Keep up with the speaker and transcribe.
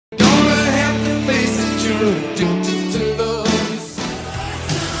addicted to love.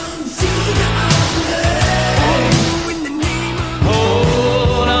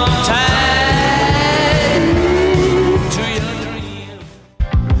 Hold on tight to your dream.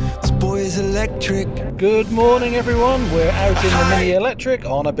 This boy is electric. Good morning everyone, we're out in the Mini Electric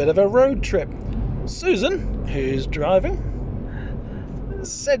on a bit of a road trip. Susan, who's driving,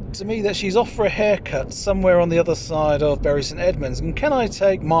 said to me that she's off for a haircut somewhere on the other side of Bury St Edmunds, and can I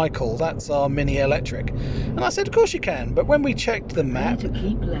take Michael, that's our Mini Electric? And I said of course you can, but when we checked the map,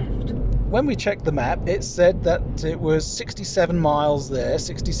 it said that it was 67 miles there,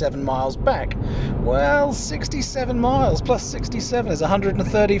 67 miles back. Well, 67 miles plus 67 is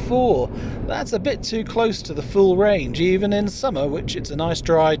 134. That's a bit too close to the full range, even in summer, which it's a nice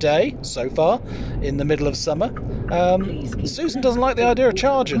dry day so far in the middle of summer. Susan doesn't like the idea of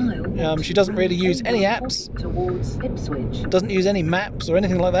charging. She doesn't really use any apps, doesn't use any maps or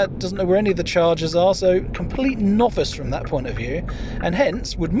anything like that, doesn't know where any of the chargers are, so complete novice from that point of view, and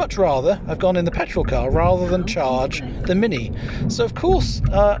hence would much rather have gone in the petrol car rather than charge the Mini. So of course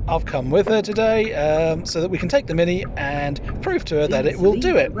I've come with her today so that we can take the Mini and prove to her that it will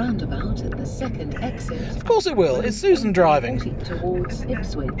do it. Of course it will, it's Susan driving. Yes,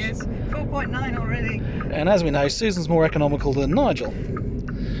 4.9 already. And as we know, Susan's more economical than Nigel.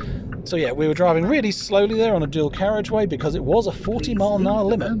 So yeah, we were driving really slowly there on a dual carriageway because it was a 40-mile-an-hour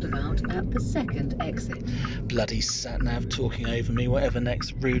limit. At the second exit. Bloody sat-nav talking over me, whatever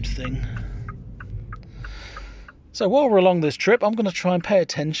next rude thing. So while we're along this trip, I'm going to try and pay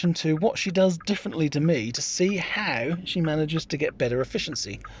attention to what she does differently to me to see how she manages to get better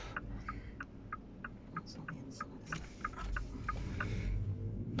efficiency.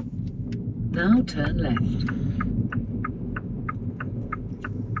 Now turn left.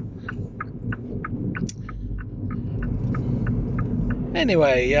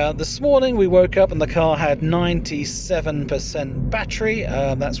 Anyway, this morning we woke up and the car had 97% battery.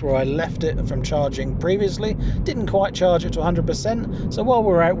 That's where I left it from charging previously. Didn't quite charge it to 100%, so while we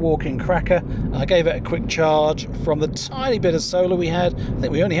were out walking Cracker, I gave it a quick charge from the tiny bit of solar we had. I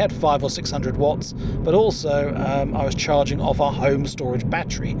think we only had 500 or 600 watts, but also I was charging off our home storage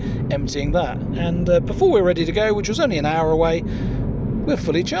battery, emptying that. And before we were ready to go, which was only an hour away, we're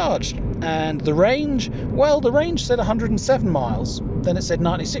fully charged. And the range, well, the range said 107 miles, then it said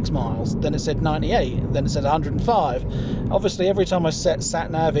 96 miles, then it said 98, then it said 105. Obviously every time I set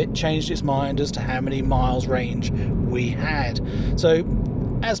sat nav it changed its mind as to how many miles range we had. So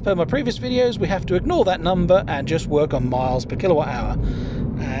as per my previous videos, we have to ignore that number and just work on miles per kilowatt hour.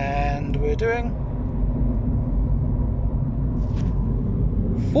 And we're doing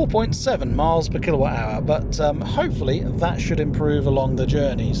 4.7 miles per kilowatt hour, but hopefully that should improve along the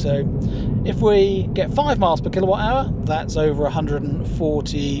journey. So if we get 5 miles per kilowatt hour, that's over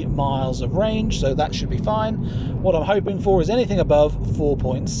 140 miles of range, so that should be fine. What I'm hoping for is anything above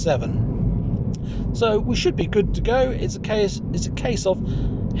 4.7. So we should be good to go. It's a case of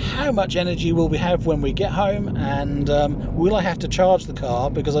how much energy will we have when we get home, and will I have to charge the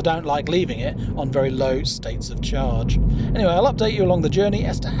car, because I don't like leaving it on very low states of charge. Anyway, I'll update you along the journey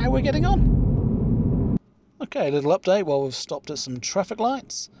as to how we're getting on. Okay, a little update while we've stopped at some traffic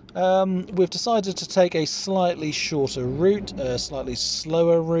lights. We've decided to take a slightly shorter route, a slightly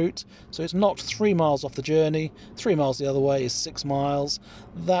slower route, so it's knocked 3 miles off the journey. 3 miles the other way is 6 miles.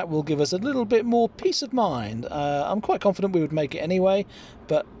 That will give us a little bit more peace of mind. I'm quite confident we would make it anyway,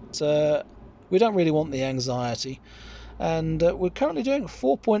 but we don't really want the anxiety. And we're currently doing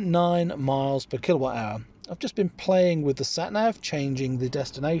 4.9 miles per kilowatt hour. I've just been playing with the sat-nav, changing the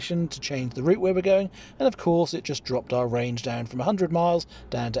destination to change the route where we're going, and of course it just dropped our range down from 100 miles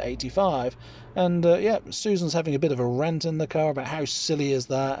down to 85. And yeah, Susan's having a bit of a rant in the car about how silly is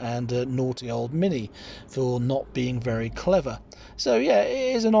that, and naughty old Mini for not being very clever. So yeah,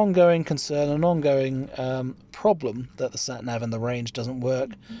 it is an ongoing concern, an ongoing problem that the sat-nav and the range doesn't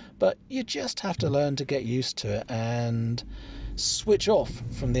work, but you just have to learn to get used to it and switch off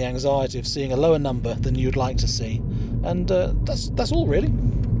from the anxiety of seeing a lower number than you'd like to see. And that's all really.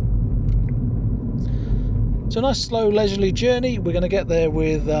 So a nice slow leisurely journey. We're going to get there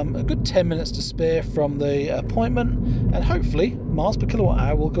with a good 10 minutes to spare from the appointment, and hopefully miles per kilowatt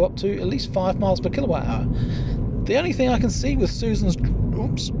hour will go up to at least 5 miles per kilowatt hour. The only thing I can see with Susan's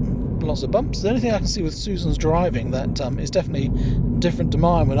lots of bumps. The only thing I can see with Susan's driving that is definitely different to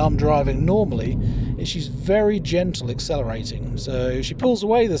mine when I'm driving normally is she's very gentle accelerating. So she pulls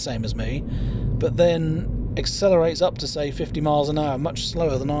away the same as me, but then accelerates up to say 50 miles an hour, much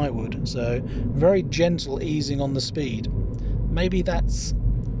slower than I would. So very gentle easing on the speed. Maybe that's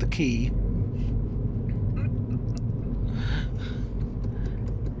the key.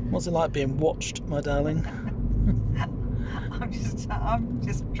 What's it like being watched, my darling? I'm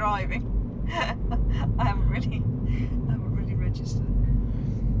just driving. I haven't really registered.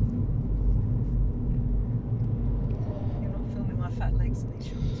 You're not filming my fat legs in these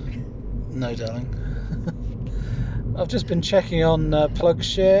shots. No, darling. I've just been checking on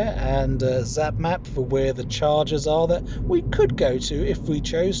PlugShare and ZapMap for where the chargers are that we could go to if we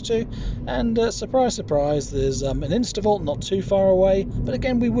chose to, and surprise surprise, there's an Instavolt not too far away, but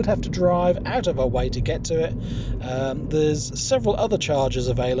again we would have to drive out of our way to get to it. There's several other chargers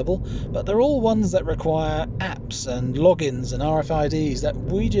available, but they're all ones that require apps and logins and RFIDs that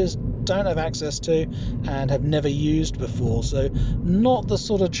we just don't have access to and have never used before, so not the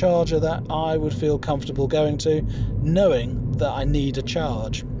sort of charger that I would feel comfortable going to knowing that I need a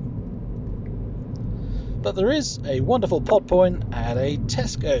charge. But there is a wonderful pod point at a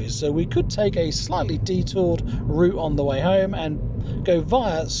Tesco's, so we could take a slightly detoured route on the way home and go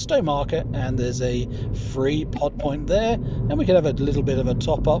via Stowmarket, and there's a free pod point there, and we could have a little bit of a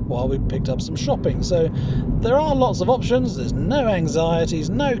top up while we picked up some shopping. So there are lots of options, there's no anxieties,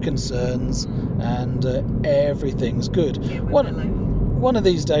 no concerns, and everything's good. One of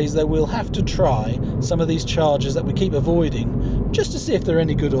these days though, we'll have to try some of these chargers that we keep avoiding just to see if they're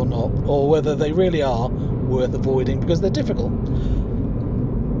any good or not, or whether they really are worth avoiding, because they're difficult.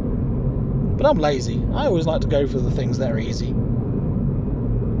 But I'm lazy. I always like to go for the things that are easy.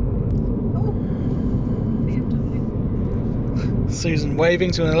 Susan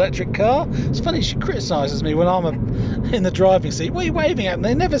waving to an electric car. It's funny, she criticises me when I'm in the driving seat. What are you waving at them?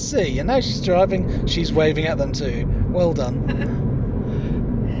 They never see. And now she's driving, she's waving at them too. Well done.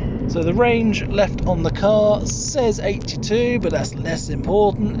 So the range left on the car says 82, but that's less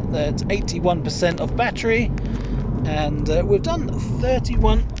important. That's 81% of battery, and we've done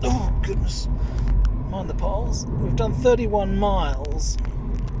 31. Oh goodness, mind the poles. We've done 31 miles.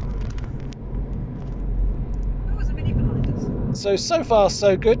 There was a mini behind us. So far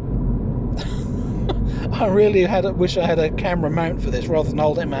so good. I really wish I had a camera mount for this rather than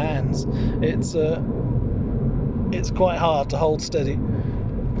hold it in my hands. It's quite hard to hold steady.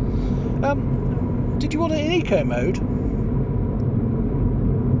 Did you want it in eco mode? I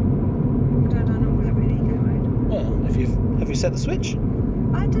don't know whether in eco mode. Well, have you set the switch?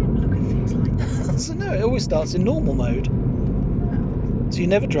 I don't look at things like that. So no, it always starts in normal mode. So you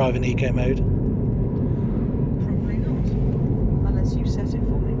never drive in eco mode? Probably not, unless you set it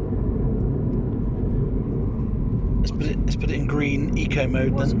for me. Let's put it in green eco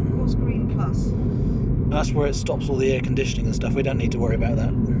mode then. What's green plus? That's where it stops all the air conditioning and stuff. We don't need to worry about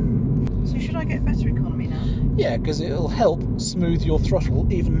that. So should I get better economy now? Yeah, because it'll help smooth your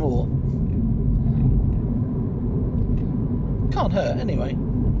throttle even more. Can't hurt anyway.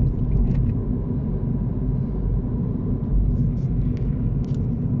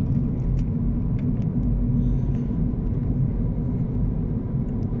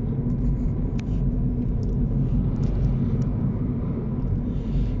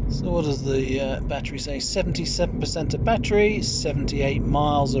 So what does the battery say? 77% of battery, 78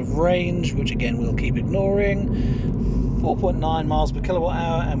 miles of range, which again we'll keep ignoring, 4.9 miles per kilowatt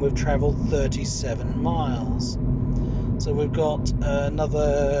hour, and we've travelled 37 miles. So we've got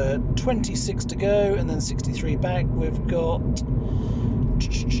another 26 to go and then 63 back. We've got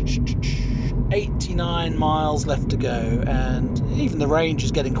 89 miles left to go, and even the range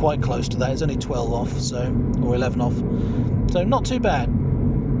is getting quite close to that. It's only 12 off, or 11 off, so not too bad.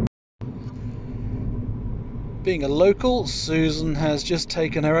 Being a local, Susan has just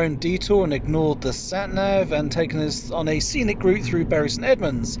taken her own detour and ignored the sat-nav and taken us on a scenic route through Bury St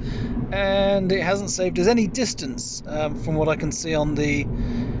Edmunds, and it hasn't saved us any distance from what I can see on the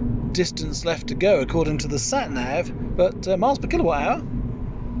distance left to go according to the sat-nav, but miles per kilowatt hour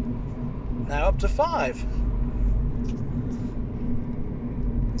now up to 5.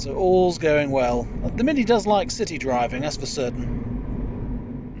 So all's going well. The Mini does like city driving, that's for certain.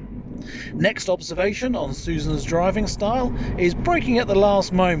 Next observation on Susan's driving style is braking at the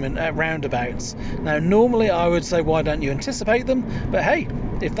last moment at roundabouts. Now normally I would say why don't you anticipate them, but hey,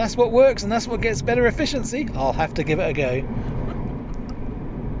 if that's what works and that's what gets better efficiency, I'll have to give it a go.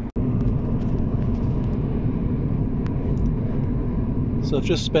 So I've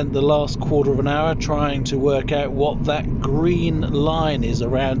just spent the last quarter of an hour trying to work out what that green line is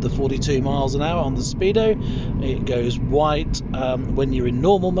around the 42 miles an hour on the speedo. It goes white when you're in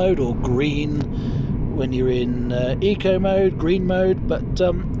normal mode, or green when you're in eco mode, green mode, but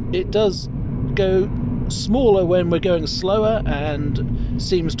it does go smaller when we're going slower and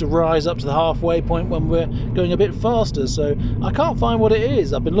seems to rise up to the halfway point when we're going a bit faster. So I can't find what it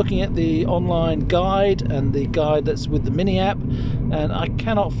is. I've been looking at the online guide and the guide that's with the mini app, and I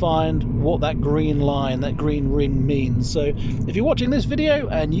cannot find what that green line, that green ring means. So if you're watching this video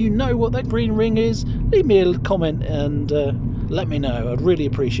and you know what that green ring is, leave me a comment and let me know. I'd really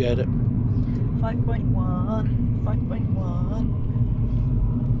appreciate it. 5.1.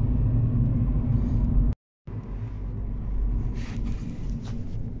 5.1.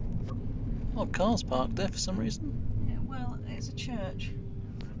 Oh, cars parked there for some reason. Yeah, well, it's a church.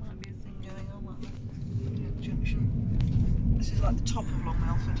 There might be a thing going on like that. Junction. This is like the top of Long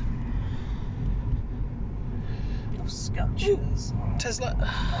Melford. Of Scutchers. Tesla.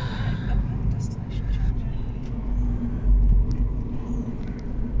 Destination charger.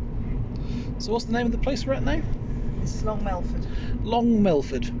 So what's the name of the place we're at now? This is Long Melford. Long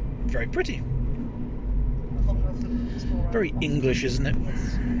Melford. Very pretty. Long Melford is all right. Very English, isn't it?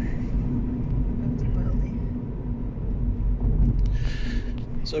 Yes. Wealthy.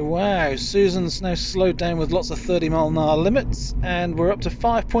 So wow, Susan's now slowed down with lots of 30-mile-an-hour limits, and we're up to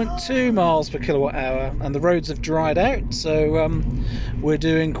 5.2 miles per kilowatt hour, and the roads have dried out, so we're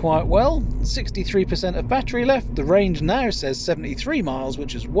doing quite well. 63% of battery left. The range now says 73 miles,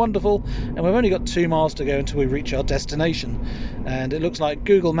 which is wonderful, and we've only got 2 miles to go until we reach our destination. And it looks like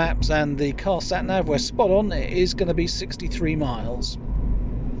Google Maps and the car sat nav, we're spot on. It is going to be 63 miles.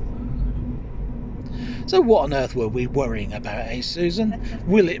 So what on earth were we worrying about, eh, Susan?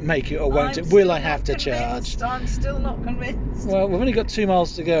 Will it make it or won't it? Will I have to charge? I'm still not convinced. Well, we've only got 2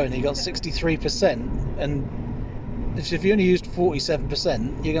 miles to go and you got 63%, and if you only used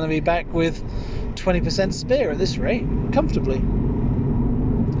 47%, you're going to be back with 20% spare at this rate, comfortably.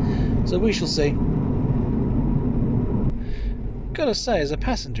 So we shall see. Gotta say, as a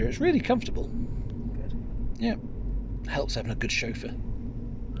passenger, it's really comfortable. Good. Yeah, helps having a good chauffeur.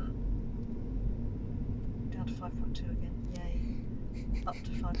 Down to 5.2 again. Yay. Up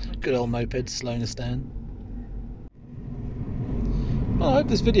to 5.2. Good old moped slowing us down. Well, I hope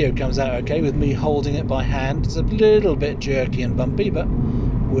this video comes out okay with me holding it by hand. It's a little bit jerky and bumpy, but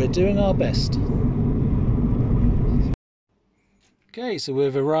we're doing our best. Okay, so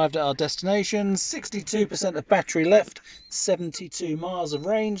we've arrived at our destination. 62% of battery left, 72 miles of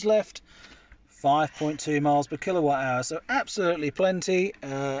range left, 5.2 miles per kilowatt hour. So absolutely plenty.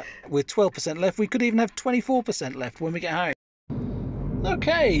 With 12% left, we could even have 24% left when we get home.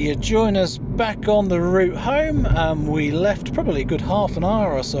 Okay, you join us back on the route home. We left probably a good half an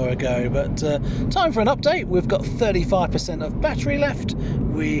hour or so ago, but time for an update. We've got 35% of battery left.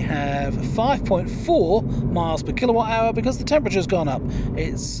 We have 5.4 miles per kilowatt hour because the temperature's gone up.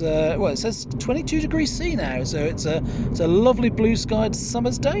 It's well, it says 22 degrees C now, so it's a lovely blue skied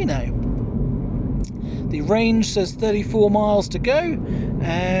summer's day now. The range says 34 miles to go,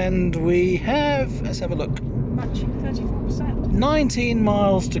 and we have, let's have a look, Matching 34%. 19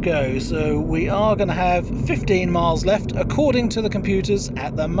 miles to go, so we are going to have 15 miles left according to the computers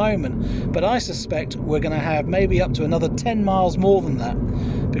at the moment, but I suspect we're going to have maybe up to another 10 miles more than that,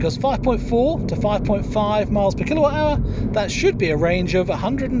 because 5.4 to 5.5 miles per kilowatt hour, that should be a range of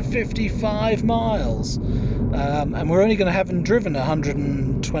 155 miles, and we're only going to have driven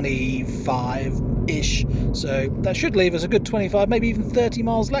 125-ish, so that should leave us a good 25, maybe even 30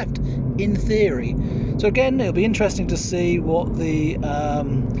 miles left in theory. So again, it'll be interesting to see what the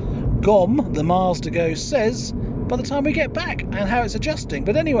GOM, the miles to go, says by the time we get back and how it's adjusting.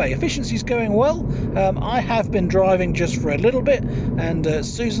 But anyway, efficiency's going well. I have been driving just for a little bit, and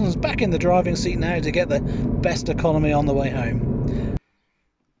Susan's back in the driving seat now to get the best economy on the way home.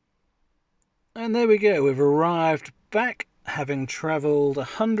 And there we go, we've arrived back, having travelled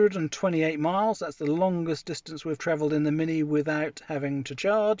 128 miles. That's the longest distance we've travelled in the Mini without having to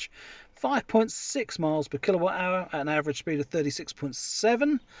charge. 5.6 miles per kilowatt hour at an average speed of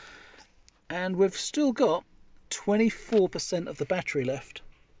 36.7, and we've still got 24% of the battery left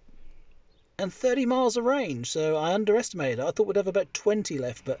and 30 miles of range. So I underestimated it. I thought we'd have about 20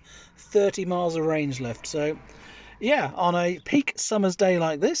 left, but 30 miles of range left. So yeah, on a peak summer's day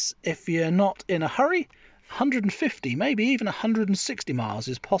like this, if you're not in a hurry, 150, maybe even 160 miles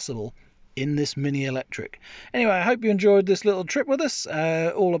is possible in this Mini Electric. Anyway, I hope you enjoyed this little trip with us,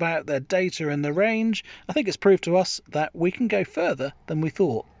 all about the data and the range. I think it's proved to us that we can go further than we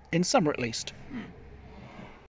thought, in summer at least.